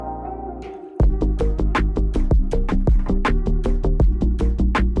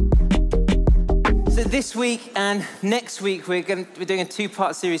This week and next week, we're doing a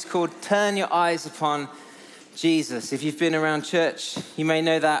two-part series called Turn Your Eyes Upon Jesus. If you've been around church, you may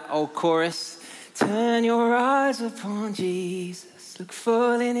know that old chorus. Turn your eyes upon Jesus, look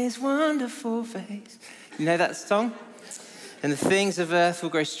full in his wonderful face. You know that song? And the things of earth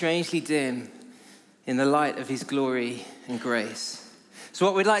will grow strangely dim in the light of his glory and grace. So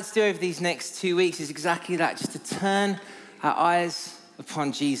what we'd like to do over these next 2 weeks is exactly that, just to turn our eyes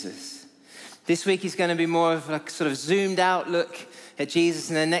upon Jesus. This week is going to be more of a sort of zoomed out look at Jesus.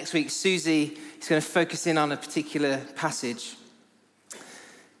 And then next week, Susie is going to focus in on a particular passage.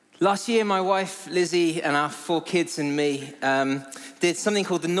 Last year, my wife, Lizzie, and our 4 kids and me did something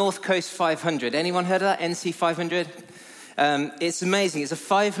called the North Coast 500. Anyone heard of that? NC 500? It's amazing. It's a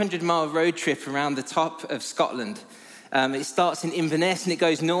 500-mile road trip around the top of Scotland. It starts in Inverness and it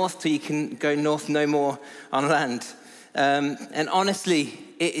goes north till you can go north no more on land. And honestly,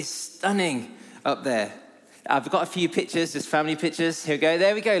 it is stunning up there. I've got a few pictures, just family pictures. Here we go.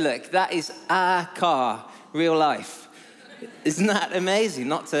 There we go. Look, that is our car, real life. Isn't that amazing?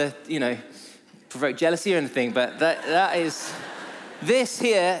 Not to, provoke jealousy or anything, but that is... This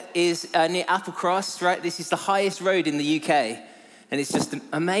here is near Applecross, right? This is the highest road in the UK. And it's just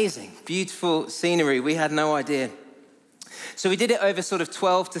amazing. Beautiful scenery. We had no idea. So we did it over sort of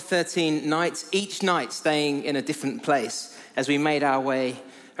 12 to 13 nights, each night staying in a different place as we made our way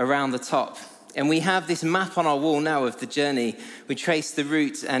around the top. And we have this map on our wall now of the journey. We traced the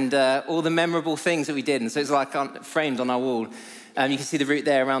route and all the memorable things that we did. And so it's like framed on our wall. You can see the route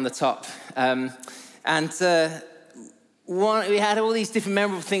there around the top. We had all these different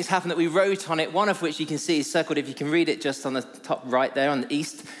memorable things happen that we wrote on it, one of which you can see is circled, if you can read it just on the top right there on the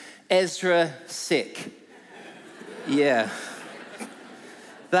east. Ezra sick. Yeah.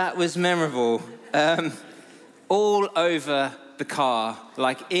 That was memorable. All over the car,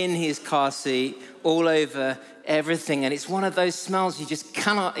 like in his car seat, all over everything. And it's one of those smells you just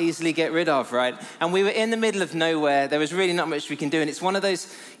cannot easily get rid of, right? And we were in the middle of nowhere. There was really not much we can do. And it's one of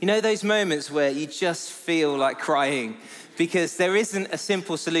those, those moments where you just feel like crying because there isn't a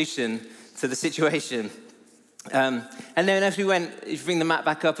simple solution to the situation. And then as we went, if you bring the map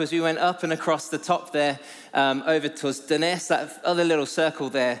back up, as we went up and across the top there, over towards Dunnes, that other little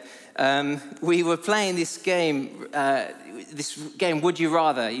circle there, we were playing this game, Would You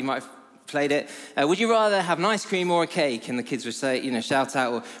Rather? You might have played it. Would you rather have an ice cream or a cake? And the kids would say, shout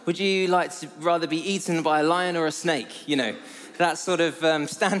out. Or would you like to rather be eaten by a lion or a snake? That sort of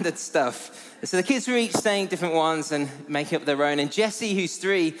standard stuff. So the kids were each saying different ones and making up their own. And Jesse, who's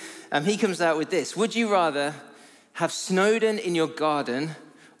 3, he comes out with this. Would you rather have Snowden in your garden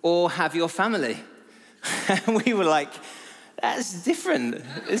or have your family? And we were like, that's different.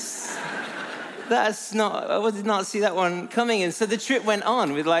 I did not see that one coming. And so the trip went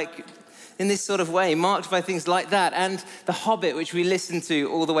on with in this sort of way, marked by things like that. And The Hobbit, which we listened to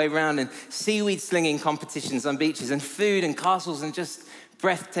all the way around, and seaweed slinging competitions on beaches, and food and castles, and just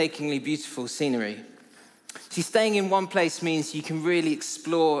breathtakingly beautiful scenery. See, staying in one place means you can really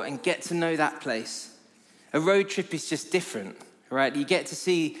explore and get to know that place. A road trip is just different, right? You get to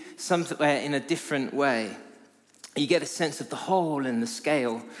see somewhere in a different way. You get a sense of the whole and the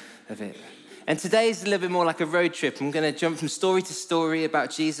scale of it. And today is a little bit more like a road trip. I'm going to jump from story to story about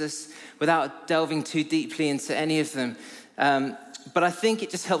Jesus without delving too deeply into any of them. But I think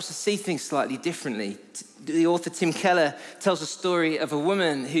it just helps us see things slightly differently. The author Tim Keller tells a story of a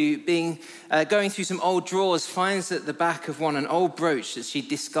woman who, going through some old drawers, finds at the back of one an old brooch that she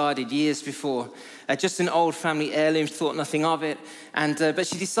discarded years before. Just an old family heirloom, thought nothing of it. But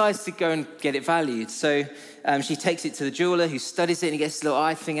she decides to go and get it valued. So she takes it to the jeweler who studies it and he gets a little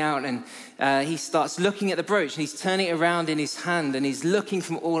eye thing out and he starts looking at the brooch and he's turning it around in his hand and he's looking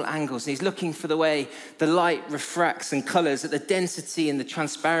from all angles and he's looking for the way the light refracts and colors, at the density and the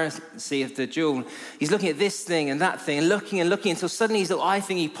transparency of the jewel. He's looking at this thing and that thing and looking until suddenly his little eye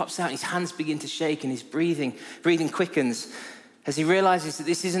thingy pops out and his hands begin to shake and his breathing quickens as he realizes that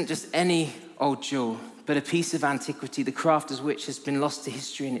this isn't just any old jewel, but a piece of antiquity, the craft of which has been lost to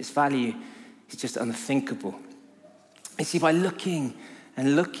history and its value is just unthinkable. You see, by looking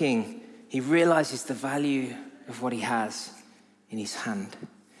and looking, he realizes the value of what he has in his hand.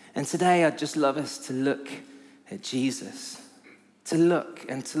 And today, I'd just love us to look at Jesus, to look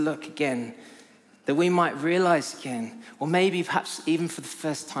again, that we might realize again, or maybe perhaps even for the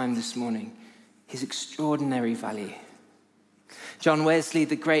first time this morning, his extraordinary value. John Wesley,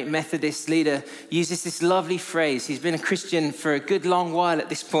 the great Methodist leader, uses this lovely phrase. He's been a Christian for a good long while at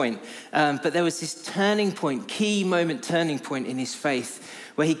this point. But there was this turning point, key moment turning point in his faith,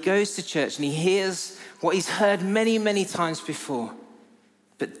 where he goes to church and he hears what he's heard many, many times before.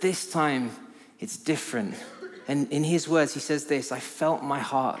 But this time, It's different. And in his words, he says this, I felt my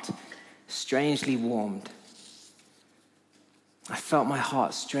heart strangely warmed. I felt my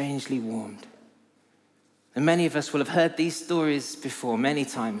heart strangely warmed. And many of us will have heard these stories before many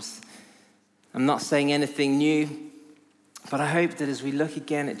times. I'm not saying anything new, but I hope that as we look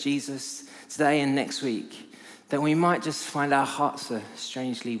again at Jesus today and next week, that we might just find our hearts are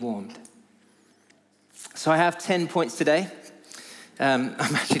strangely warmed. So I have 10 points today. I'm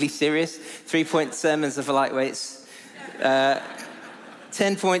actually serious. 3-point sermons are for lightweights.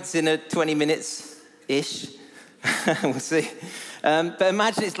 10 points in a 20 minutes-ish. We'll see. But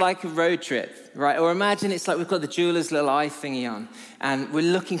imagine it's like a road trip, right? Or imagine it's like we've got the jeweler's little eye thingy on, and we're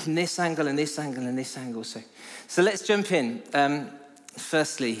looking from this angle and this angle and this angle. So let's jump in.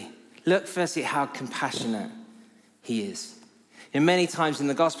 Firstly at how compassionate he is. And many times in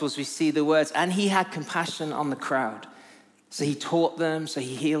the Gospels, we see the words, and he had compassion on the crowd. So he taught them, so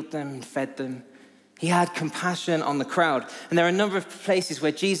he healed them and fed them. He had compassion on the crowd. And there are a number of places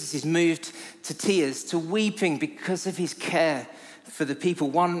where Jesus is moved to tears, to weeping because of his care for the people.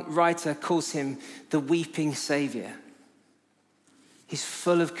 One writer calls him the weeping Savior. He's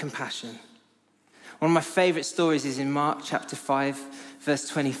full of compassion. One of my favorite stories is in Mark chapter 5, verse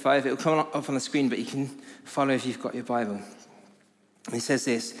 25. It will come up on the screen, but you can follow if you've got your Bible. It says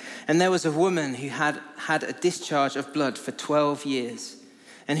this, and there was a woman who had a discharge of blood for 12 years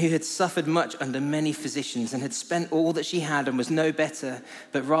and who had suffered much under many physicians and had spent all that she had and was no better,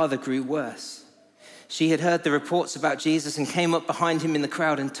 but rather grew worse. She had heard the reports about Jesus and came up behind him in the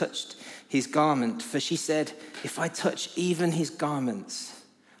crowd and touched his garment, for she said, if I touch even his garments,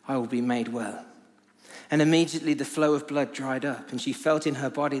 I will be made well. And immediately the flow of blood dried up, and she felt in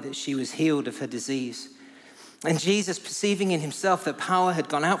her body that she was healed of her disease. And Jesus, perceiving in himself that power had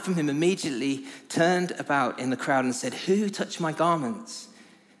gone out from him, immediately turned about in the crowd and said, who touched my garments?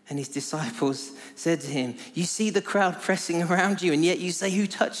 And his disciples said to him, you see the crowd pressing around you, and yet you say, who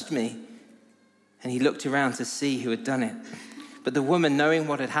touched me? And he looked around to see who had done it. But the woman, knowing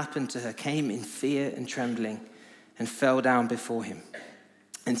what had happened to her, came in fear and trembling and fell down before him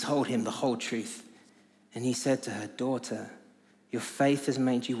and told him the whole truth. And he said to her, daughter, your faith has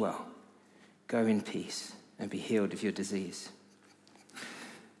made you well. Go in peace and be healed of your disease.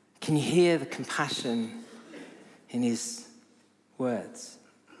 Can you hear the compassion in his words?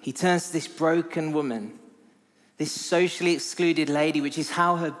 He turns to this broken woman, this socially excluded lady, which is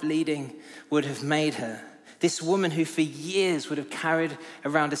how her bleeding would have made her. This woman who for years would have carried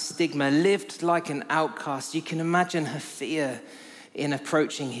around a stigma, lived like an outcast. You can imagine her fear in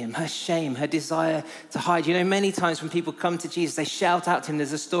approaching him, her shame, her desire to hide. You know, many times when people come to Jesus, they shout out to him.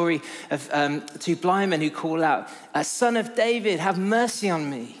 There's a story of two blind men who call out, Son of David, have mercy on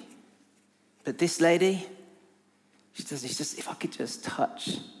me. But this lady, she says, if I could just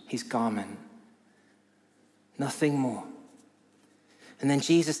touch his garment, nothing more. And then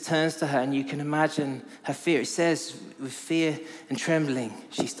Jesus turns to her, and you can imagine her fear. It says, with fear and trembling,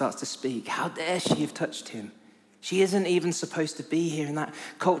 she starts to speak. How dare she have touched him? She isn't even supposed to be here. In that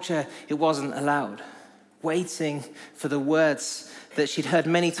culture, it wasn't allowed. Waiting for the words that she'd heard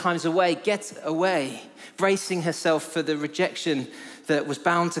many times away, get away, bracing herself for the rejection that was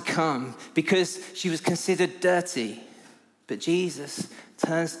bound to come because she was considered dirty. But Jesus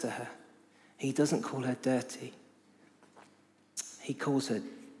turns to her. He doesn't call her dirty. He calls her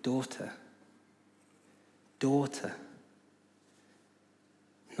daughter. Daughter.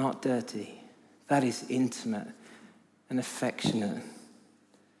 Not dirty. That is intimate and affectionate,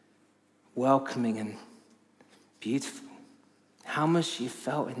 welcoming and beautiful. How much she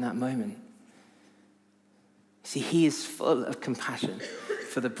felt in that moment. See, he is full of compassion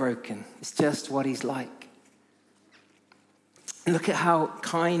for the broken. It's just what he's like. And look at how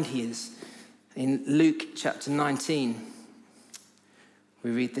kind he is. In Luke chapter 19,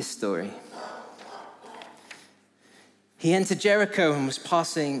 we read this story. He entered Jericho and was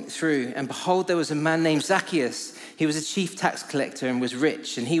passing through, and behold, there was a man named Zacchaeus. He was a chief tax collector and was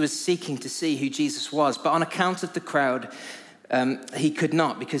rich, and he was seeking to see who Jesus was. But on account of the crowd, he could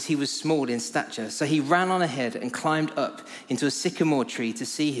not, because he was small in stature. So he ran on ahead and climbed up into a sycamore tree to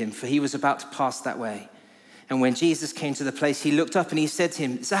see him, for he was about to pass that way. And when Jesus came to the place, he looked up and he said to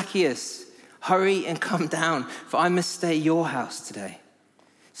him, Zacchaeus, hurry and come down, for I must stay at your house today.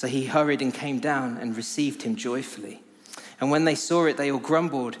 So he hurried and came down and received him joyfully. And when they saw it, they all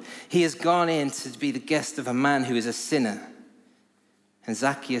grumbled, he has gone in to be the guest of a man who is a sinner. And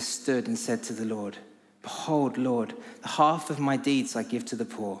Zacchaeus stood and said to the Lord, behold, Lord, the half of my deeds I give to the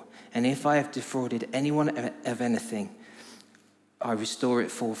poor. And if I have defrauded anyone of anything, I restore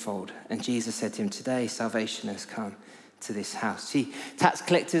it fourfold. And Jesus said to him, today salvation has come to this house. See, tax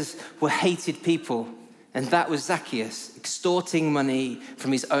collectors were hated people, and that was Zacchaeus, extorting money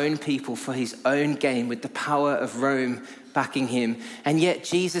from his own people for his own gain with the power of Rome backing him. And yet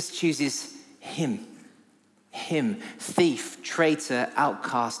Jesus chooses him, thief, traitor,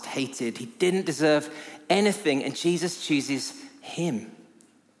 outcast, hated. He didn't deserve anything, and Jesus chooses him.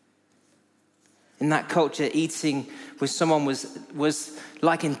 In that culture, eating with someone was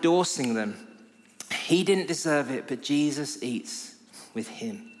like endorsing them. He didn't deserve it, but Jesus eats with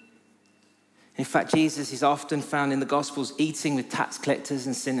him. In fact, Jesus is often found in the Gospels eating with tax collectors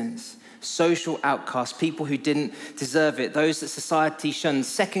and sinners, social outcasts, people who didn't deserve it, those that society shunned,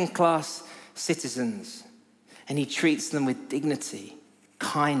 second-class citizens. And he treats them with dignity,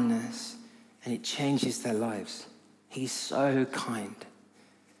 kindness, and it changes their lives. He's so kind,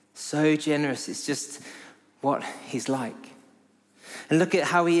 so generous. It's just what he's like. And look at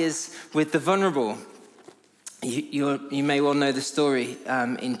how he is with the vulnerable. You may well know the story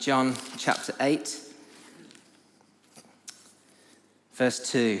in John chapter 8,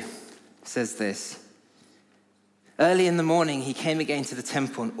 verse 2 says this. Early in the morning, he came again to the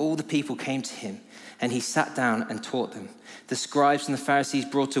temple, and all the people came to him, and he sat down and taught them. The scribes and the Pharisees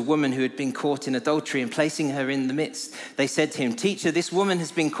brought a woman who had been caught in adultery, and placing her in the midst, they said to him, "Teacher, this woman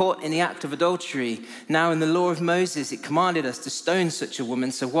has been caught in the act of adultery. Now in the law of Moses, it commanded us to stone such a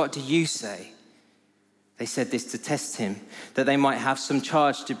woman, so what do you say?" They said this to test him, that they might have some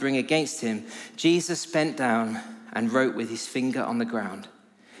charge to bring against him. Jesus bent down and wrote with his finger on the ground.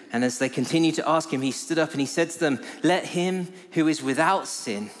 And as they continued to ask him, he stood up and he said to them, "Let him who is without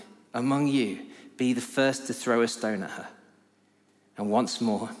sin among you be the first to throw a stone at her." And once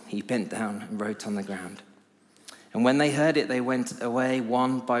more, he bent down and wrote on the ground. And when they heard it, they went away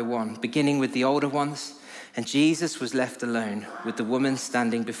one by one, beginning with the older ones. And Jesus was left alone with the woman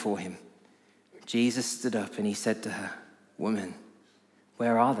standing before him. Jesus stood up and he said to her, "Woman,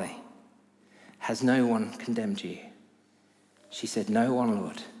 where are they? Has no one condemned you?" She said, "No one,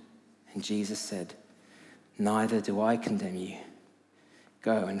 Lord." And Jesus said, "Neither do I condemn you.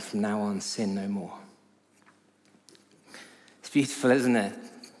 Go, and from now on sin no more." It's beautiful, isn't it?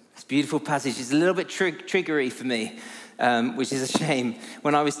 It's a beautiful passage. It's a little bit triggery for me, which is a shame.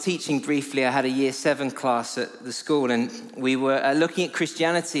 When I was teaching briefly, I had a year 7 class at the school, and we were looking at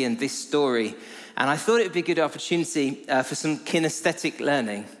Christianity and this story. And I thought it would be a good opportunity for some kinesthetic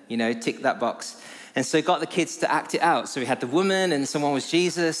learning, tick that box. And so got the kids to act it out. So we had the woman and someone was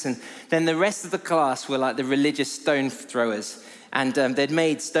Jesus. And then the rest of the class were like the religious stone throwers. And they'd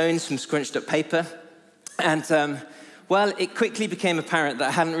made stones from scrunched up paper. And, it quickly became apparent that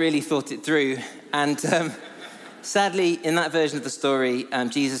I hadn't really thought it through. And sadly, in that version of the story,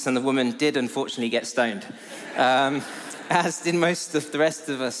 Jesus and the woman did unfortunately get stoned, as did most of the rest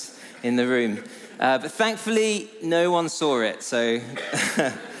of us in the room. But thankfully, no one saw it. So,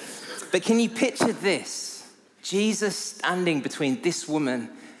 but can you picture this? Jesus standing between this woman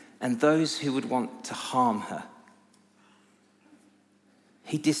and those who would want to harm her.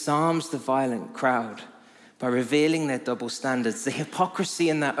 He disarms the violent crowd by revealing their double standards, the hypocrisy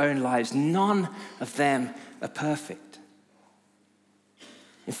in their own lives. None of them are perfect.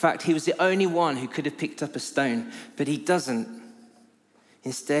 In fact, he was the only one who could have picked up a stone, but he doesn't.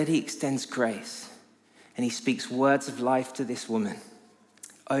 Instead, he extends grace and he speaks words of life to this woman.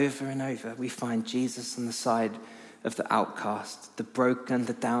 Over and over, we find Jesus on the side of the outcast, the broken,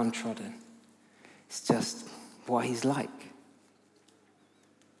 the downtrodden. It's just what he's like.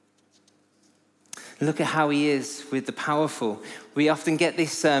 Look at how he is with the powerful. We often get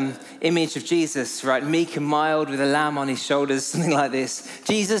this image of Jesus, right? Meek and mild with a lamb on his shoulders, something like this.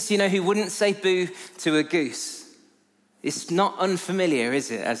 Jesus, who wouldn't say boo to a goose. It's not unfamiliar,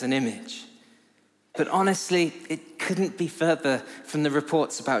 is it, as an image? But honestly, it couldn't be further from the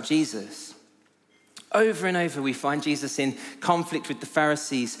reports about Jesus. Over and over, we find Jesus in conflict with the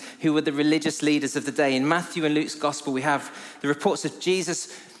Pharisees, who were the religious leaders of the day. In Matthew and Luke's gospel, we have the reports of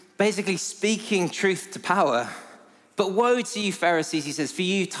Jesus basically speaking truth to power. But woe to you, Pharisees, he says, for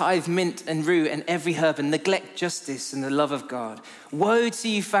you tithe mint and rue and every herb and neglect justice and the love of God. Woe to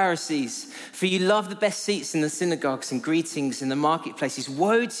you, Pharisees, for you love the best seats in the synagogues and greetings in the marketplaces.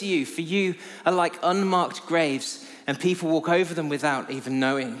 Woe to you, for you are like unmarked graves and people walk over them without even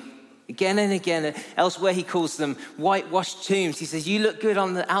knowing. Again and again, elsewhere he calls them whitewashed tombs. He says, you look good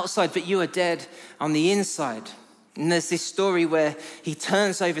on the outside, but you are dead on the inside. And there's this story where he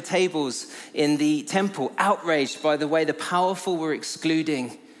turns over tables in the temple, outraged by the way the powerful were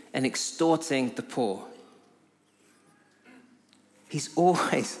excluding and extorting the poor. He's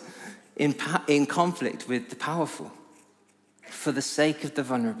always in conflict with the powerful for the sake of the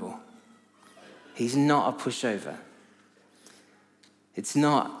vulnerable. He's not a pushover. It's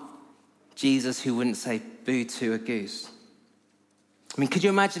not Jesus who wouldn't say boo to a goose. I mean, could you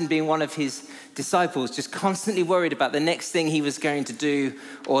imagine being one of his disciples, just constantly worried about the next thing he was going to do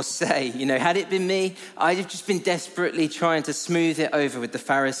or say? You know, had it been me, I'd have just been desperately trying to smooth it over with the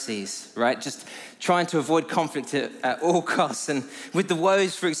Pharisees, right? Just trying to avoid conflict at all costs. And with the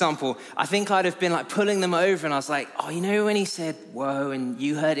woes, for example, I think I'd have been like pulling them over, and I was like, oh, you know when he said whoa and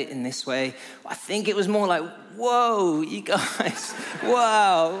you heard it in this way? I think it was more like, whoa, you guys,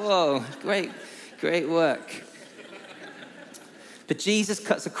 wow, whoa, great work. But Jesus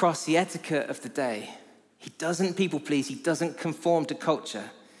cuts across the etiquette of the day. He doesn't people please. He doesn't conform to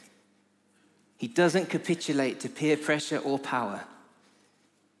culture. He doesn't capitulate to peer pressure or power.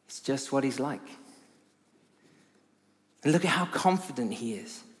 It's just what he's like. And look at how confident he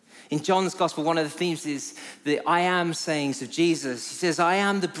is. In John's gospel, one of the themes is the I am sayings of Jesus. He says, I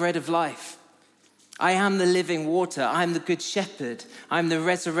am the bread of life. I am the living water. I am the good shepherd. I am the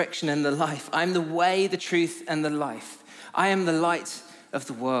resurrection and the life. I am the way, the truth, and the life. I am the light of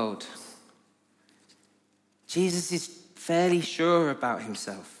the world. Jesus is fairly sure about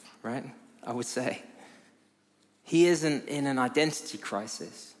himself, right? I would say. He isn't in an identity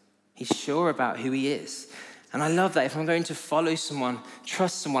crisis. He's sure about who he is. And I love that. If I'm going to follow someone,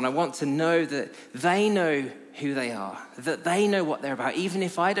 trust someone, I want to know that they know who they are, that they know what they're about, even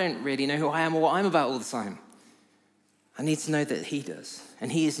if I don't really know who I am or what I'm about all the time. I need to know that he does.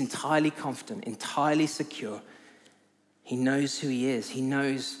 And he is entirely confident, entirely secure. He knows who he is. He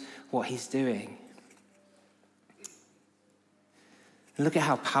knows what he's doing. And look at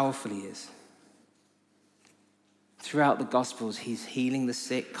how powerful he is. Throughout the Gospels, he's healing the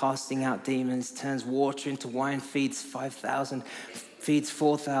sick, casting out demons, turns water into wine, feeds 5,000, feeds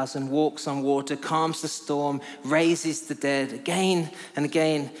 4,000, walks on water, calms the storm, raises the dead. Again and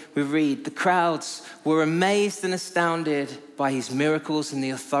again, we read, the crowds were amazed and astounded by his miracles and the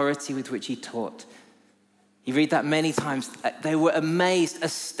authority with which he taught. You read that many times. They were amazed,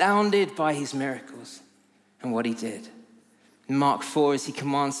 astounded by his miracles and what he did. In Mark 4, as he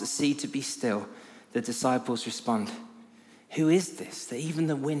commands the sea to be still, the disciples respond, who is this that even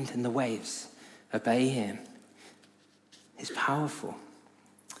the wind and the waves obey him? He's powerful.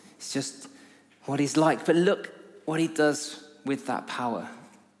 It's just what he's like. But look what he does with that power.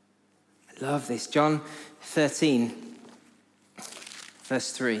 I love this. John 13,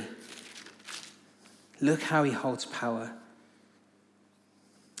 verse 3. Look how he holds power.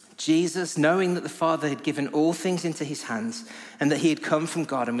 Jesus, knowing that the Father had given all things into his hands and that he had come from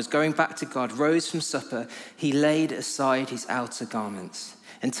God and was going back to God, rose from supper. He laid aside his outer garments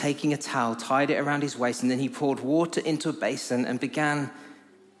and taking a towel, tied it around his waist. And then he poured water into a basin and began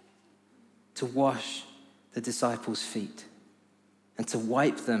to wash the disciples' feet and to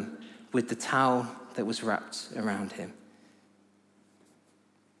wipe them with the towel that was wrapped around him.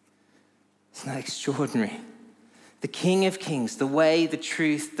 Isn't that extraordinary? The King of Kings, the way, the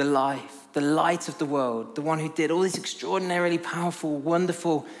truth, the life, the light of the world, the one who did all these extraordinarily powerful,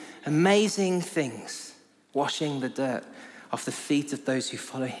 wonderful, amazing things, washing the dirt off the feet of those who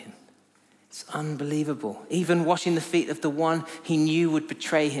follow him. It's unbelievable. Even washing the feet of the one he knew would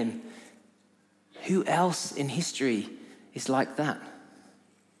betray him. Who else in history is like that?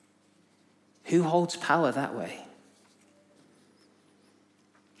 Who holds power that way?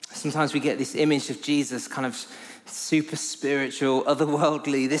 Sometimes we get this image of Jesus kind of super spiritual,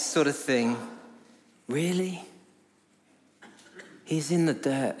 otherworldly, this sort of thing. Really? He's in the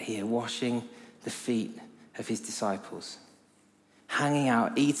dirt here, washing the feet of his disciples, hanging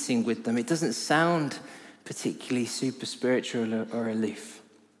out, eating with them. It doesn't sound particularly super spiritual or aloof.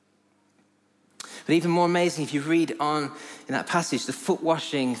 But even more amazing, if you read on in that passage, the foot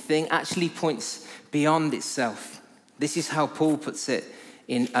washing thing actually points beyond itself. This is how Paul puts it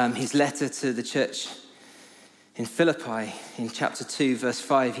in his letter to the church in Philippi, in chapter 2, verse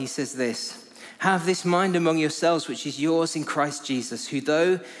 5. He says this, have this mind among yourselves, which is yours in Christ Jesus, who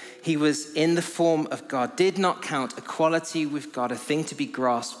though he was in the form of God, did not count equality with God a thing to be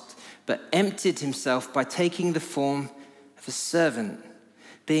grasped, but emptied himself by taking the form of a servant,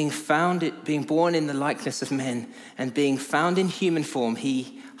 being born in the likeness of men, and being found in human form,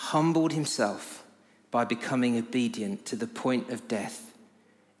 he humbled himself by becoming obedient to the point of death,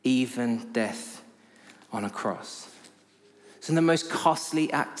 even death on a cross. So in the most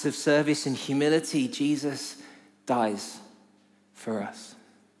costly act of service and humility, Jesus dies for us.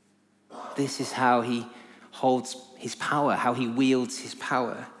 This is how he holds his power, how he wields his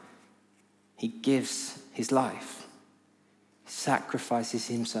power. He gives his life, sacrifices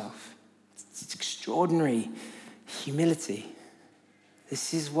himself. It's extraordinary humility.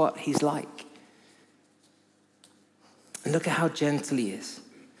 This is what he's like. And look at how gentle he is.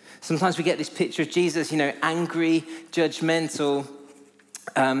 Sometimes we get this picture of Jesus, angry, judgmental.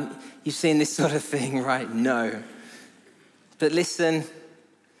 You've seen this sort of thing, right? No. But listen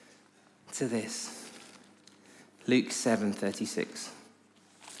to this. Luke 7:36.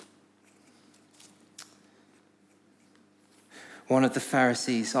 One of the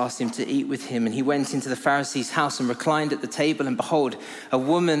Pharisees asked him to eat with him, and he went into the Pharisee's house and reclined at the table, and behold, a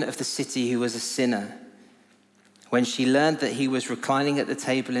woman of the city who was a sinner. When she learned that he was reclining at the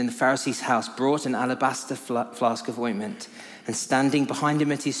table in the Pharisee's house, brought an alabaster flask of ointment, and standing behind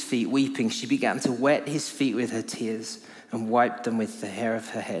him at his feet, weeping, she began to wet his feet with her tears, and wiped them with the hair of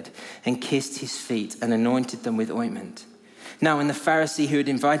her head, and kissed his feet, and anointed them with ointment. Now, when the Pharisee who had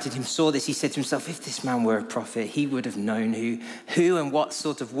invited him saw this, he said to himself, if this man were a prophet, he would have known who and what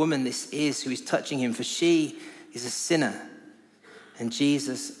sort of woman this is who is touching him, for she is a sinner. And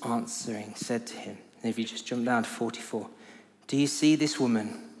Jesus answering said to him, and if you just jump down to 44, do you see this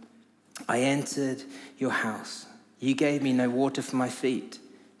woman? I entered your house. You gave me no water for my feet,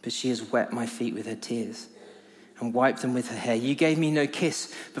 but she has wet my feet with her tears and wiped them with her hair. You gave me no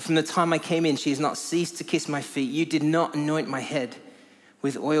kiss, but from the time I came in, she has not ceased to kiss my feet. You did not anoint my head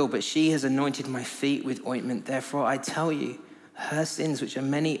with oil, but she has anointed my feet with ointment. Therefore, I tell you, her sins, which are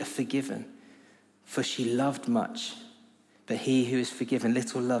many, are forgiven, for she loved much. But he who is forgiven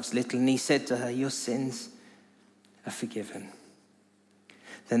little loves little. And he said to her, your sins are forgiven.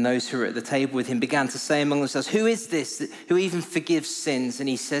 Then those who were at the table with him began to say among themselves, who is this who even forgives sins? And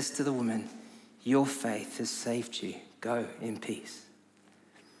he says to the woman, your faith has saved you. Go in peace.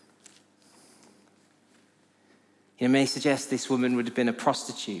 You may suggest this woman would have been a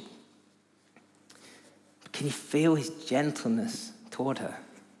prostitute. But can you feel his gentleness toward her?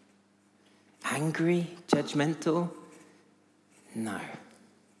 Angry, judgmental? No.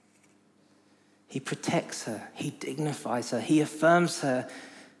 He protects her. He dignifies her. He affirms her,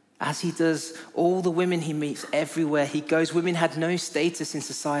 as he does all the women he meets everywhere he goes. Women had no status in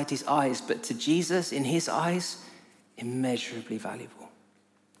society's eyes, but to Jesus, in his eyes, immeasurably valuable.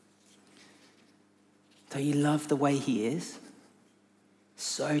 Don't you love the way he is?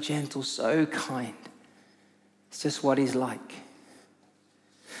 So gentle, so kind. It's just what he's like.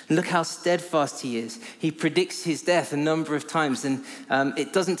 Look how steadfast he is. He predicts his death a number of times, and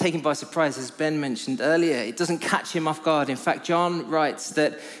it doesn't take him by surprise, as Ben mentioned earlier. It doesn't catch him off guard. In fact, John writes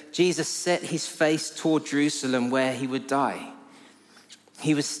that Jesus set his face toward Jerusalem where he would die.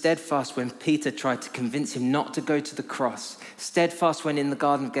 He was steadfast when Peter tried to convince him not to go to the cross. Steadfast when in the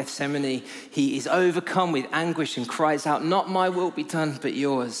Garden of Gethsemane, he is overcome with anguish and cries out, not my will be done, but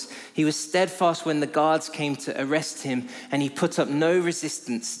yours. He was steadfast when the guards came to arrest him, and he put up no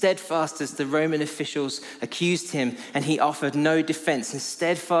resistance. Steadfast as the Roman officials accused him, and he offered no defense. And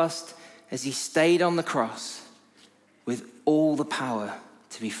steadfast as he stayed on the cross with all the power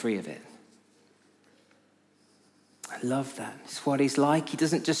to be free of it. I love that. It's what he's like. He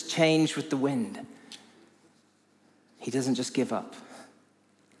doesn't just change with the wind. He doesn't just give up.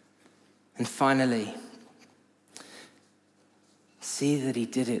 And finally, see that he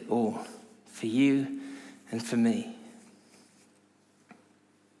did it all for you and for me.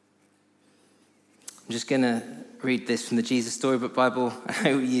 I'm just going to read this from the Jesus Storybook Bible. I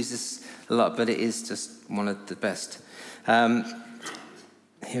know we use this a lot, but it is just one of the best.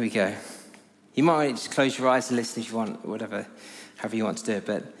 Here we go. You might just close your eyes and listen if you want, however you want to do it.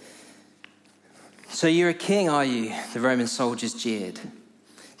 But so you're a king, are you? The Roman soldiers jeered.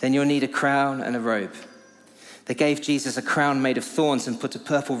 Then you'll need a crown and a robe. They gave Jesus a crown made of thorns and put a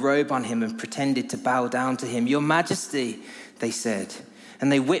purple robe on him and pretended to bow down to him. Your Majesty, they said. And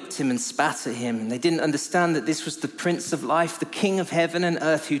they whipped him and spat at him. And they didn't understand that this was the Prince of Life, the King of heaven and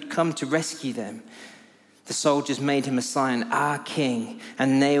earth who'd come to rescue them. The soldiers made him a sign, our king,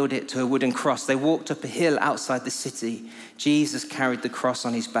 and nailed it to a wooden cross. They walked up a hill outside the city. Jesus carried the cross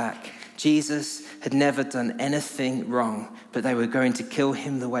on his back. Jesus had never done anything wrong, but they were going to kill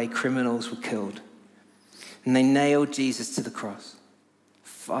him the way criminals were killed. And they nailed Jesus to the cross.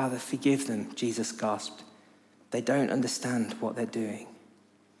 Father, forgive them, Jesus gasped. They don't understand what they're doing.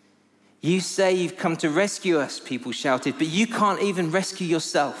 You say you've come to rescue us, people shouted, but you can't even rescue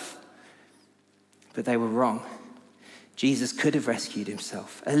yourself. But they were wrong. Jesus could have rescued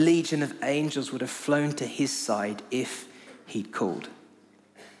himself. A legion of angels would have flown to his side if he'd called.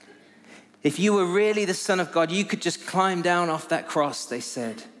 If you were really the Son of God, you could just climb down off that cross, they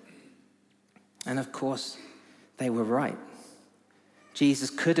said. And of course, they were right. Jesus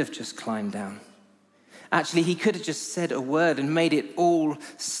could have just climbed down. Actually, he could have just said a word and made it all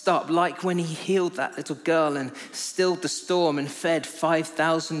stop, like when he healed that little girl and stilled the storm and fed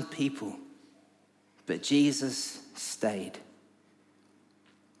 5,000 people. But Jesus stayed.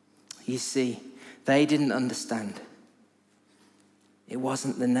 You see, they didn't understand. It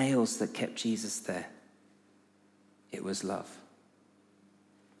wasn't the nails that kept Jesus there. It was love.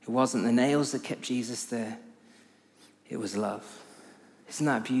 It wasn't the nails that kept Jesus there. It was love. Isn't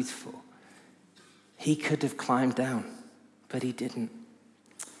that beautiful? He could have climbed down, but he didn't.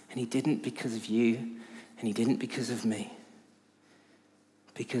 And he didn't because of you, and he didn't because of me.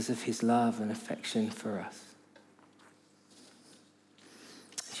 Because of his love and affection for us.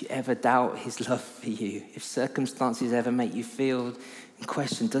 If you ever doubt his love for you, if circumstances ever make you feel and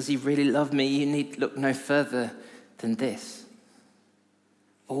question, does he really love me? You need look no further than this.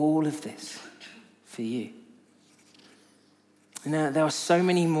 All of this for you. Now, there are so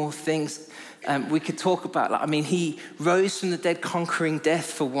many more things we could talk about. He rose from the dead, conquering death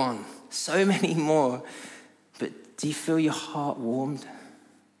for one. So many more. But do you feel your heart warmed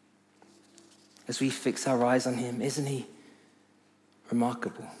as we fix our eyes on him? Isn't he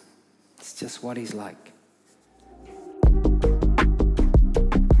remarkable? It's just what he's like.